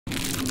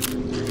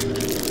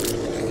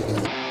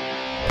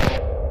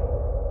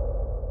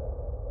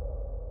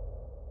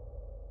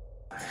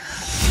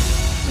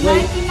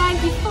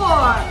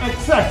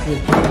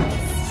Exactly.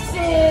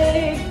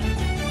 Sick.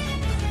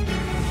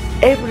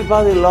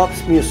 Everybody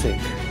loves music.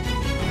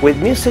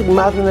 With Music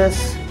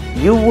Madness,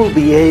 you will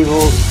be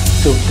able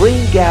to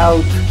bring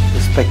out the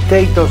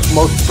spectators'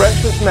 most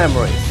precious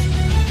memories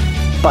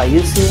by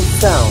using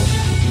sound.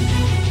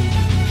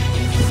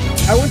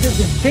 I want you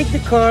to take the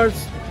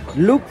cards,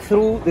 look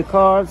through the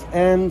cards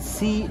and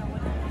see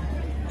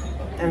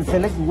and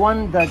select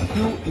one that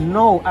you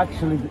know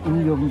actually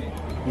in your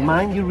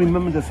mind, you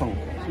remember the song.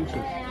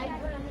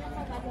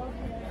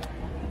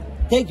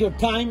 Take your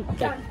time.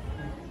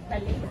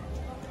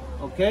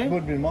 Okay?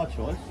 Would be my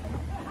choice.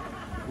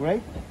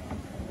 Great.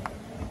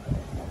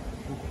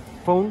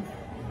 Phone.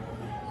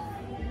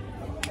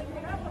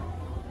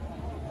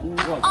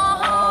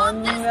 Oh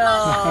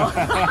no!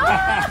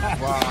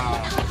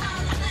 Wow.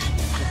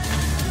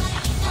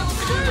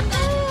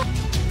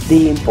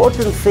 The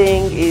important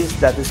thing is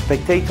that the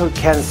spectator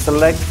can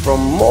select from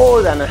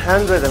more than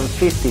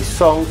 150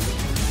 songs.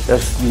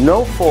 There's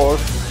no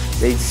force.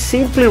 They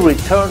simply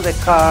return the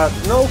card,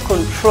 no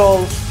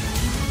controls,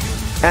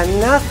 and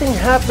nothing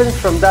happens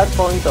from that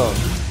point on.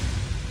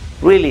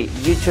 Really,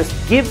 you just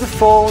give the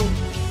phone,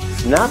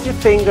 snap your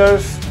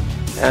fingers,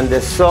 and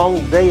the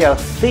song they are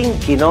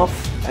thinking of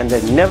and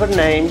they never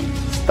name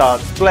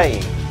starts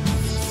playing.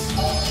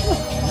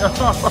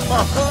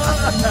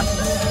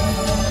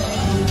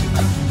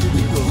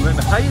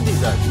 How you did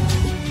that?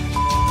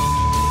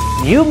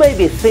 You may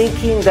be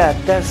thinking that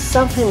there's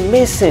something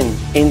missing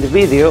in the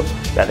video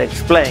that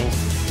explains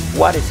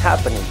what is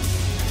happening.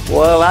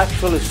 Well,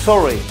 actually,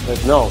 sorry,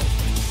 but no.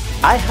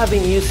 I have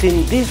been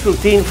using this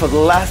routine for the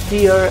last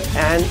year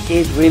and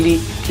it really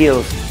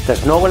kills.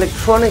 There's no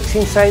electronics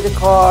inside the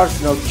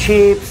cards, no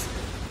chips,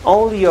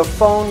 only your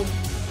phone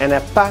and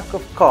a pack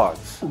of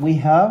cards. We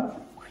have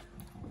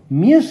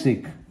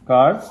music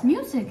cards.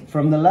 Music.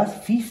 From the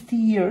last 50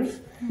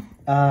 years.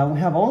 We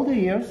have all the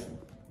years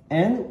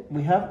and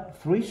we have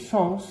 3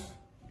 songs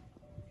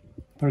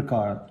per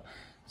card.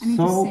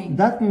 So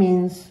that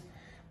means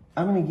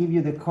I'm going to give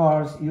you the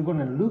cards. You're going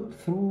to look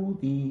through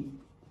the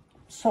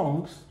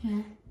songs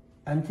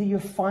until you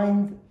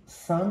find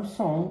some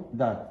song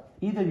that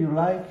either you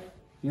like,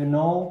 you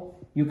know,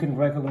 you can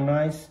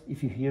recognize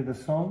if you hear the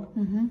song.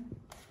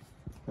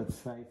 Let's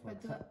say,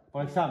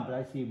 for example,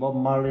 I see Bob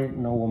Marley,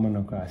 No Woman,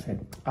 No Cry. I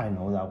said, I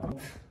know that one.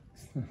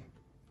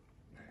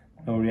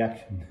 No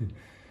reaction.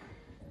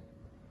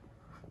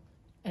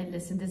 And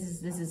listen,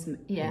 this is,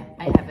 yeah,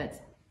 I have it.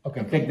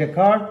 Okay, take the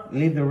card,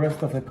 leave the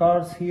rest of the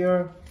cards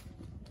here.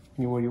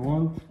 Where you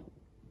want.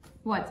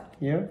 What?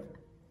 Here.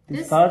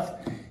 These cards.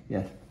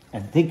 Yes.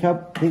 And take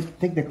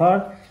the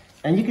card,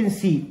 and you can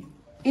see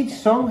each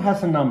song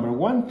has a number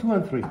 1, 2,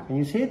 and 3. Can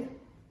you see it?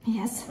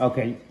 Yes.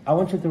 Okay. I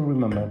want you to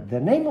remember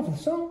the name of the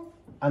song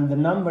and the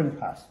number it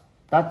has.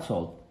 That's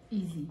all.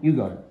 Easy. You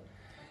got it.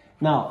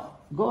 Now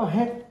go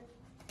ahead.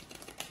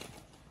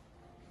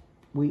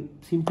 We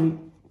simply.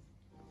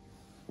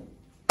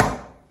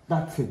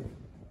 That's it.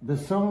 The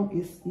song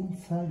is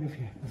inside of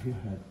your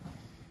head.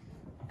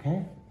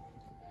 Okay.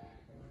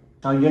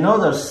 Now you know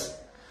there's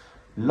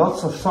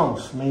lots of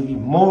songs, maybe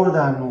more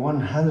than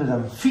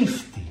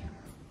 150.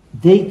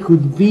 They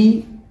could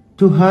be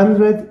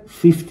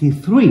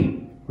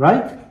 253,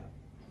 right?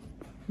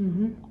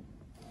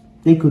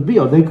 They could be,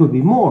 or they could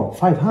be more,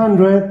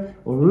 500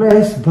 or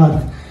less,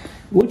 but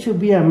would you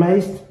be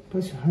amazed?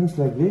 Place your hands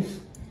like this.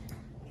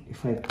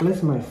 If I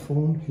place my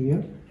phone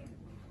here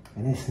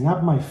and I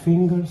snap my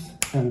fingers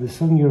and the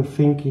song you're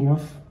thinking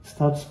of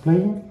starts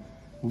playing,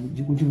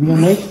 would you be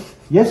amazed?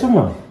 Yes or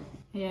no?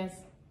 Yes.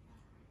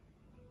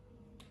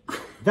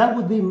 That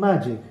would be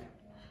magic.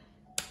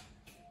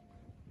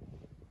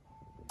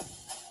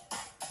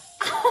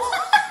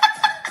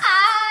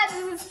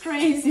 This is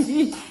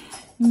crazy.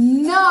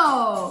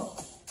 No.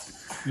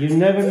 You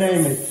never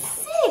name it.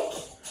 Sick.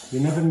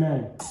 You never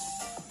name.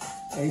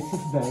 Ace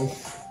of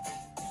base.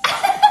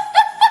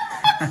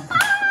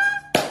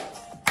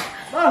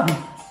 Oh.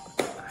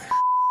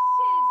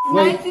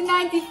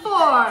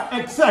 1994.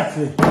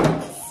 Exactly.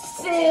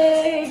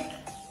 Sick.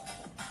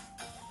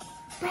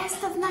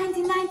 Best of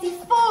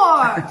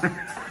 1994.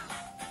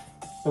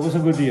 That was a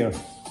good year.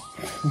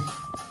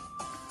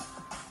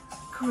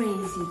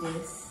 Crazy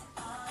this.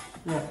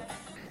 Yeah.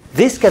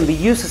 This can be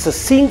used as a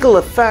single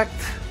effect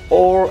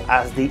or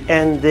as the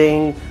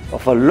ending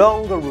of a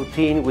longer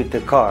routine with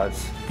the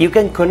cards. You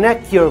can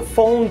connect your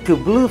phone to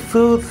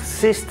Bluetooth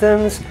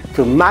systems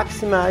to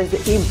maximize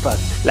the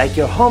impact, like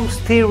your home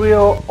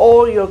stereo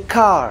or your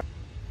car.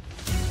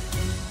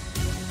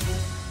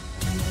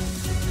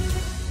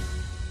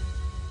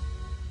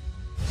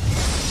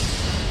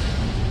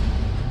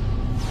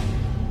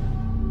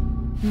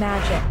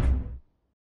 Magic.